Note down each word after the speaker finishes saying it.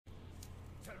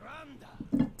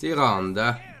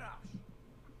Tiranda.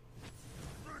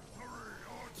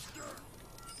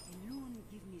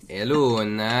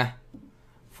 Elune.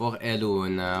 For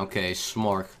Elune. Okay,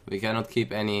 Smork. We cannot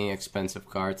keep any expensive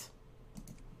card.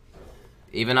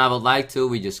 Even I would like to,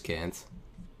 we just can't.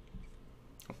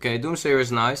 Okay, Doomsayer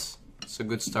is nice. It's a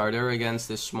good starter against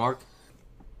this Smork.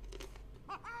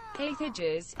 Hey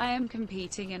Thijs, I am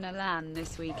competing in a LAN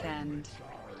this weekend.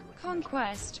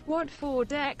 Conquest, what 4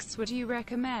 decks would you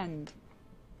recommend?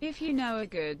 If you know a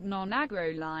good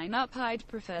non-aggro lineup, I'd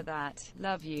prefer that.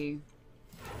 Love you.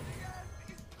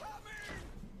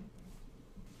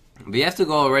 We have to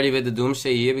go already with the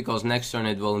Doomsayer here because next turn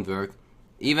it won't work.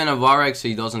 Even a Varix,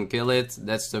 he doesn't kill it.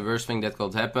 That's the worst thing that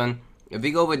could happen. If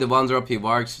we go with the 1-drop, he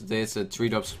Varix this,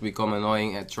 3-drops become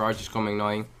annoying, and charges become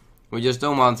annoying. We just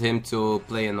don't want him to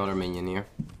play another minion here.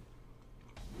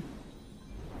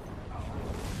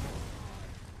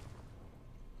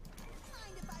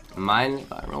 Mine,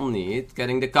 I don't need.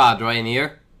 Getting the Kadra in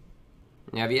here.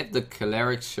 Yeah, we have the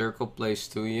Cleric Circle place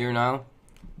 2 here now.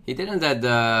 He didn't have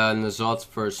the Nazot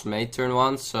first mate turn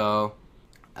 1, so...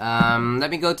 let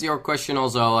me go to your question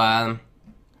also,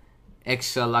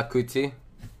 Lakuti.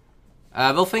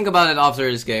 We'll think about it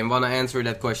after this game. Wanna answer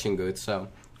that question good, so...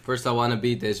 First I wanna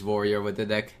beat this warrior with the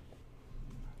deck.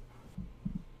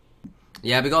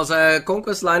 Yeah, because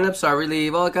Conquest lineups are really...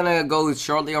 Well, I'm gonna go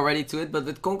shortly already to it, but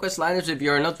with Conquest lineups, if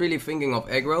you're not really thinking of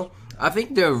aggro, I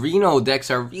think the Reno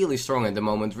decks are really strong at the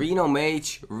moment. Reno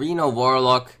Mage, Reno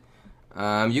Warlock.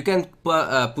 You can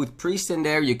put Priest in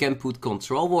there, you can put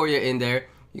Control Warrior in there.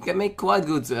 You can make quite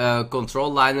good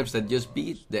control lineups that just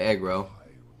beat the aggro.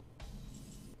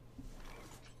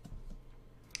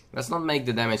 Let's not make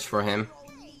the damage for him.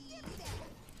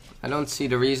 I don't see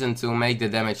the reason to make the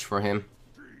damage for him.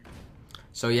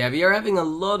 So yeah, we are having a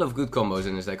lot of good combos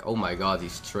in this deck. Oh my god,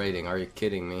 he's trading. Are you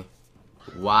kidding me?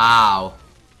 Wow.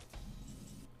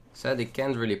 Said he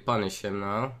can't really punish him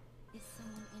now.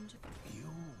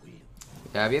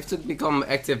 Yeah, we have to become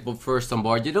active first on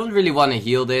board. You don't really want to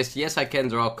heal this. Yes, I can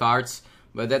draw cards,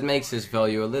 but that makes his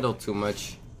value a little too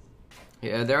much.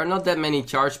 Yeah, there are not that many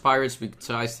charge pirates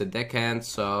besides the deckhand,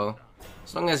 so...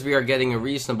 As long as we are getting a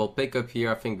reasonable pickup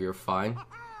here, I think we're fine.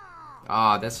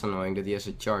 Ah, that's annoying that he has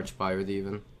a charge pirate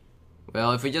even.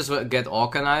 Well, if we just get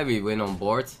Auchenai, we win on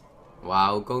board.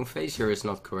 Wow, going face here is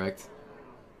not correct.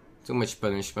 Too much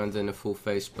punishment in the full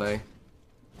face play.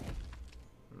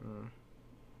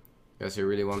 Guess he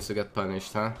really wants to get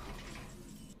punished, huh?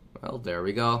 Well, there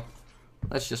we go.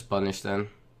 Let's just punish then.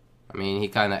 I mean, he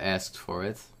kinda asked for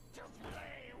it.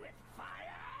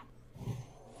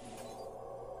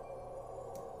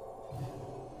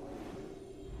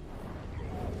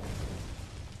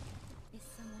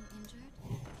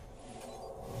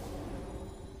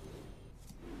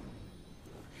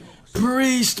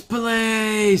 Priest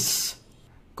place!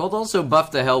 Could also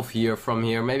buff the health here from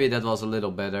here. Maybe that was a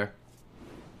little better.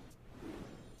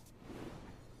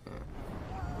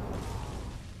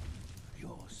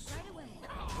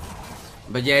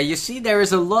 But yeah, you see there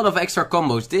is a lot of extra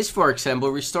combos. This, for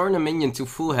example, restoring a minion to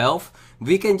full health.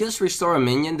 We can just restore a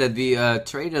minion that we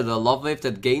traded a love with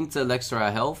that gained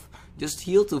extra health. Just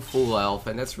heal to full health,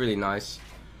 and that's really nice.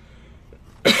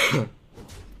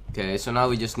 Okay, so now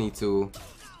we just need to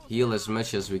heal as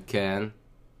much as we can.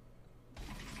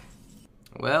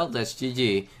 Well, that's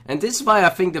GG. And this is why I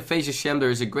think the Faceless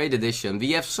Shambler is a great addition.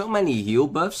 We have so many heal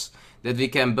buffs that we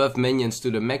can buff minions to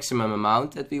the maximum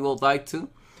amount that we would like to.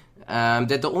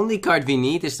 That the only card we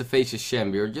need is the Faceless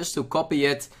Shambler. Just to copy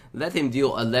it, let him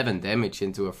deal 11 damage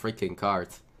into a freaking card.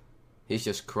 He's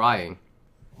just crying.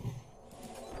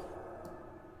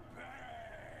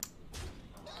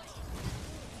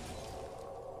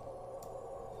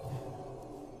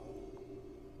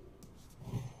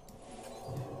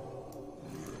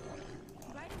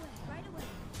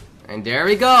 And there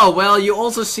we go. Well, you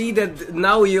also see that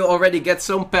now you already get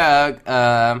some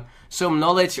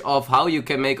knowledge of how you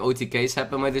can make OTKs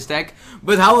happen with this deck.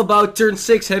 But how about turn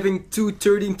 6 having two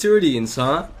 13-13s,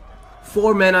 huh?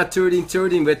 4 mana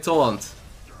 13-13 with taunt.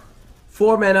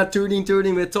 4 mana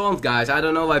 13-13 with taunt, guys. I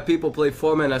don't know why people play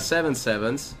 4 mana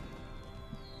 7-7s.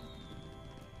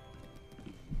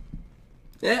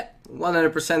 Yeah,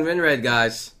 100% win rate,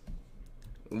 guys.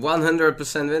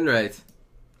 100% win rate.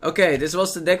 Okay, this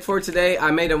was the deck for today. I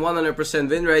made a 100%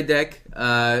 win rate deck.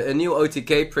 A new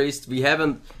OTK priest.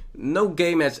 No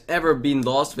game has ever been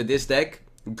lost with this deck.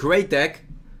 Great deck.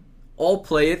 All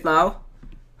play it now.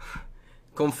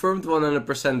 Confirmed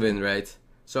 100% win rate.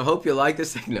 So hope you like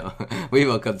this deck. No, we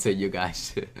will continue,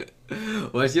 guys.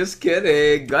 Was just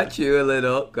kidding. Got you a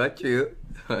little. Got you.